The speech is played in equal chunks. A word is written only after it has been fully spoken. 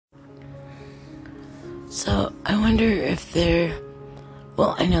So I wonder if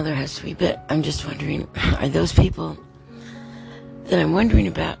I know there has to be, but I'm just wondering, are those people that I'm wondering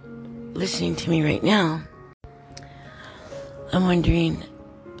about listening to me right now? I'm wondering,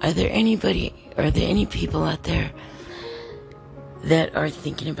 are there any people out there that are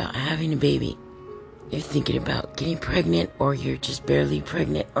thinking about having a baby? You're thinking about getting pregnant, or you're just barely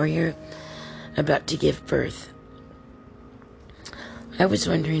pregnant, or you're about to give birth. I was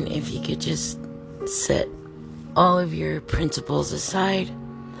wondering if you could just set all of your principles aside,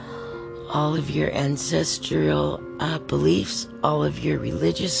 all of your ancestral beliefs, all of your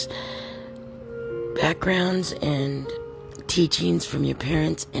religious backgrounds and teachings from your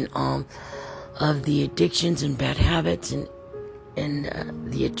parents, and all of the addictions and bad habits and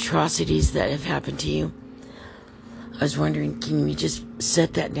the atrocities that have happened to you. I was wondering, can we just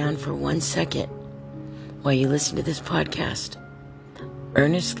set that down for 1 second while you listen to this podcast?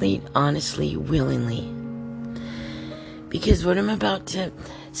 Earnestly, honestly, willingly. Because what I'm about to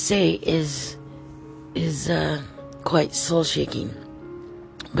say is quite soul-shaking.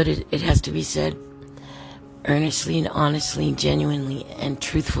 But it has to be said earnestly and honestly, genuinely and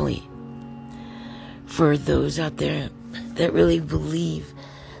truthfully. For those out there that really believe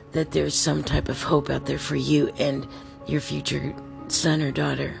that there's some type of hope out there for you and your future son or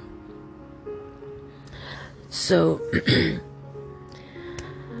daughter. So,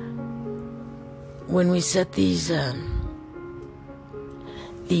 when we set these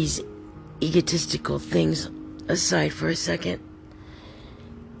egotistical things aside for a second,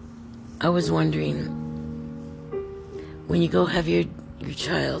 I was wondering, when you go have your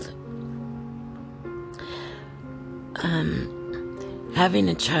child, having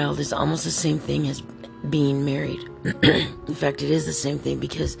a child is almost the same thing as being married. In fact, it is the same thing,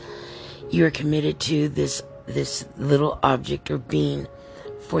 because you are committed to this little object or being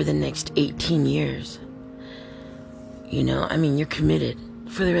for the next 18 years. You're committed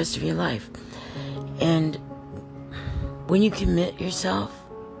for the rest of your life. And when you commit yourself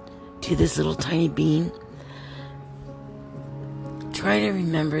to this little tiny being, try to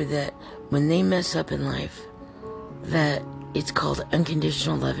remember that when they mess up in life, that it's called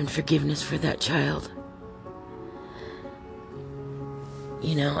unconditional love and forgiveness for that child.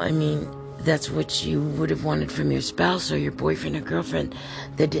 That's what you would have wanted from your spouse or your boyfriend or girlfriend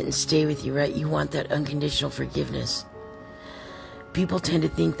that didn't stay with you, right? You want that unconditional forgiveness. People tend to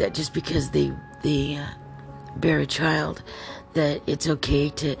think that just because they bear a child, that it's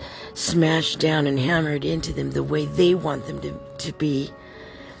okay to smash down and hammer it into them the way they want them to be.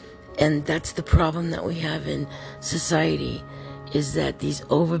 And that's the problem that we have in society, is that these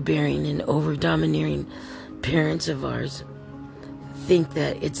overbearing and over-domineering parents of ours think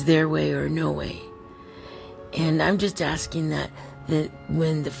that it's their way or no way. And I'm just asking that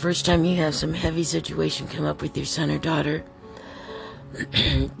when the first time you have some heavy situation come up with your son or daughter,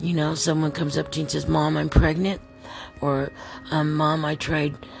 someone comes up to you and says, "Mom, I'm pregnant," or "Mom, I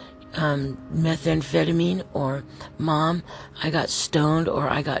tried methamphetamine," or "Mom, I got stoned," or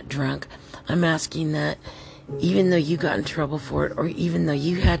 "I got drunk." I'm asking that even though you got in trouble for it, or even though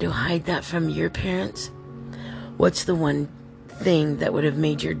you had to hide that from your parents, what's the one thing that would have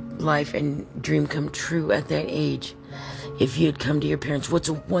made your life and dream come true at that age? If you had come to your parents,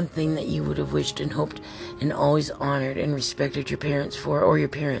 what's one thing that you would have wished and hoped and always honored and respected your parents for, or your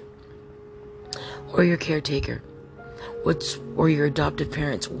parent, or your caretaker, or your adoptive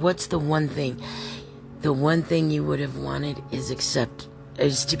parents? What's the one thing? The one thing you would have wanted is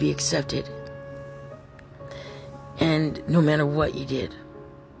to be accepted. And no matter what you did,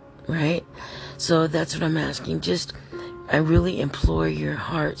 right? So that's what I'm asking. I really implore your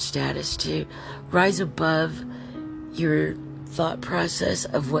heart status to rise above your thought process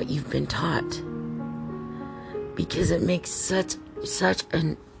of what you've been taught, because it makes such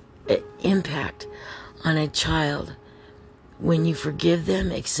an impact on a child when you forgive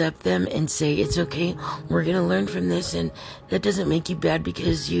them, accept them, and say, "It's okay, we're going to learn from this," and that doesn't make you bad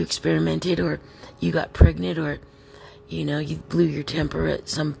because you experimented, or you got pregnant, or you blew your temper at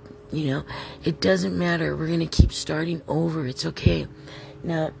some, it doesn't matter. We're going to keep starting over. It's okay.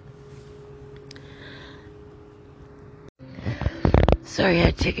 Now, sorry, I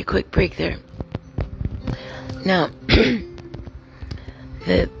had to take a quick break there. Now,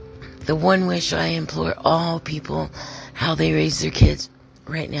 the one wish I implore all people, how they raise their kids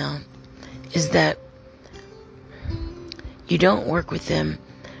right now, is that you don't work with them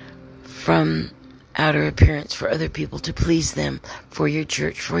from outer appearance for other people to please them, for your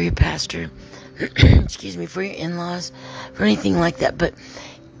church, for your pastor, for your in-laws, for anything like that. But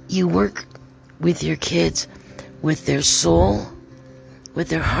you work with your kids, with their soul, with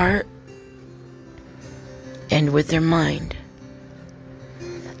their heart, and with their mind.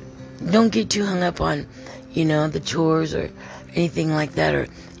 Don't get too hung up on, the chores or anything like that. Or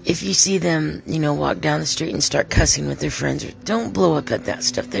if you see them, walk down the street and start cussing with their friends, don't blow up at that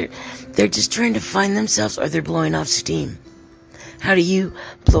stuff. They're just trying to find themselves, or they're blowing off steam. How do you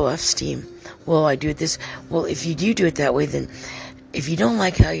blow off steam? Well, I do it this. Well, if you do it that way, then if you don't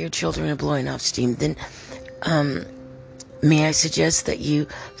like how your children are blowing off steam, then may I suggest that you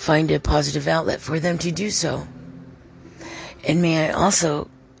find a positive outlet for them to do so. And may I also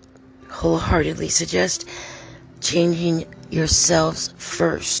wholeheartedly suggest changing yourselves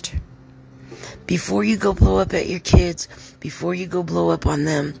first. Before you go blow up at your kids, before you go blow up on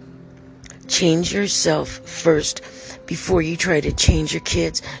them, change yourself first before you try to change your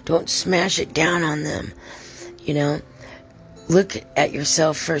kids. Don't smash it down on them. Look at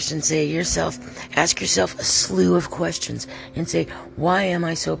yourself first and ask yourself a slew of questions and say, why am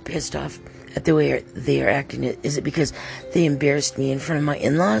I so pissed off at the way they are acting? Is it because they embarrassed me in front of my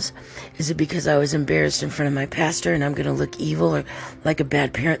in-laws? Is it because I was embarrassed in front of my pastor and I'm going to look evil or like a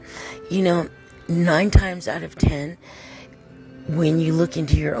bad parent? 9 times out of 10, when you look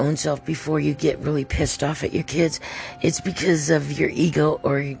into your own self before you get really pissed off at your kids, it's because of your ego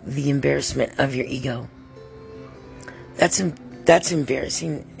or the embarrassment of your ego. That's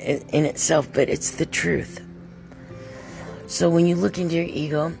embarrassing in itself, but it's the truth. So when you look into your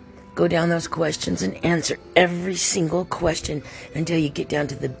ego, go down those questions and answer every single question until you get down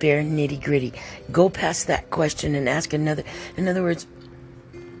to the bare nitty-gritty. Go past that question and ask another. In other words,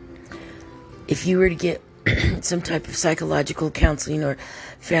 if you were to get some type of psychological counseling or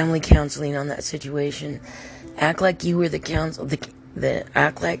family counseling on that situation, act like you were the counselor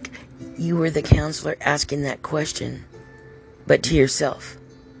asking that question, but to yourself.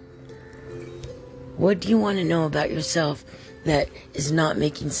 What do you want to know about yourself that is not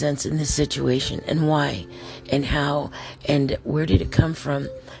making sense in this situation, and why, and how, and where did it come from?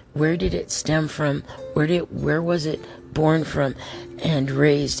 Where did it stem from? Where was it born from and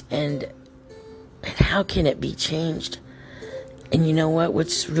raised, and how can it be changed? And you know what?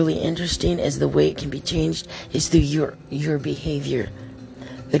 What's really interesting is the way it can be changed is through your behavior.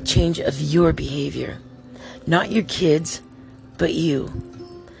 The change of your behavior. Not your kids, but you.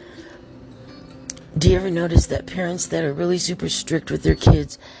 Do you ever notice that parents that are really super strict with their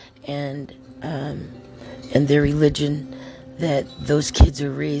kids and their religion, that those kids are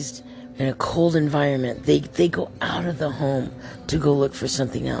raised in a cold environment? They go out of the home to go look for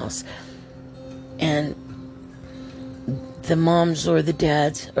something else. And the moms or the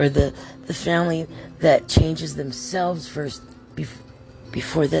dads or the family that changes themselves first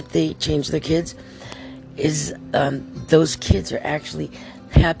before that they change their kids is those kids are actually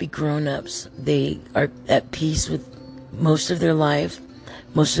happy grown-ups. They are at peace with most of their life,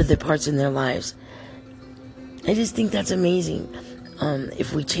 most of the parts in their lives. I just think that's amazing.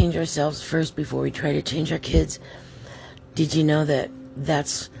 If we change ourselves first before we try to change our kids, did you know that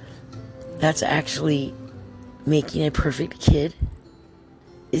that's actually making a perfect kid?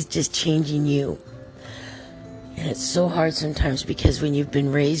 Is just changing you. And it's so hard sometimes because when you've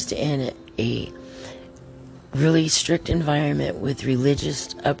been raised in a really strict environment with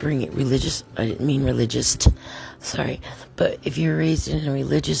religious upbringing, but if you're raised in a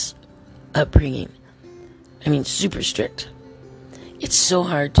religious upbringing, super strict, it's so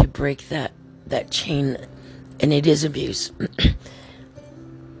hard to break that chain, and it is abuse.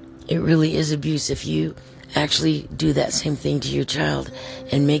 It really is abuse if you actually do that same thing to your child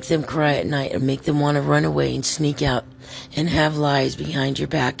and make them cry at night and make them want to run away and sneak out and have lies behind your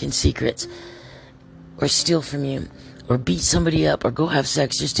back and secrets, or steal from you, or beat somebody up, or go have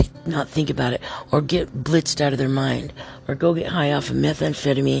sex just to not think about it, or get blitzed out of their mind, or go get high off of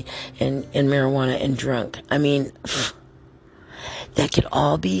methamphetamine and marijuana and drunk. That could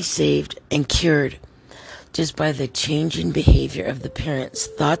all be saved and cured just by the change in behavior of the parents'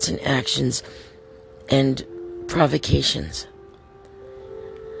 thoughts and actions and provocations.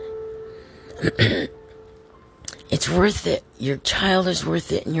 It's worth it. Your child is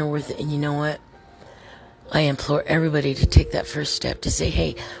worth it, and you're worth it. And you know what? I implore everybody to take that first step to say,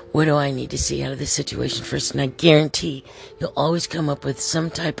 hey, what do I need to see out of this situation first? And I guarantee you'll always come up with some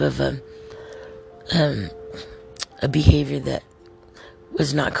type of a behavior that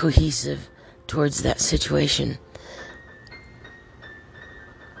was not cohesive towards that situation.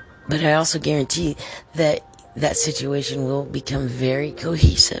 But I also guarantee that that situation will become very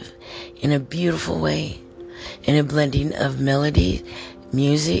cohesive in a beautiful way, in a blending of melody,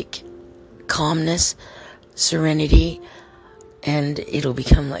 music, calmness, serenity, and it'll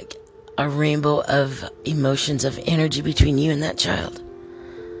become like a rainbow of emotions, of energy between you and that child.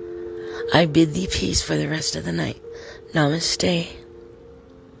 I bid thee peace for the rest of the night. Namaste.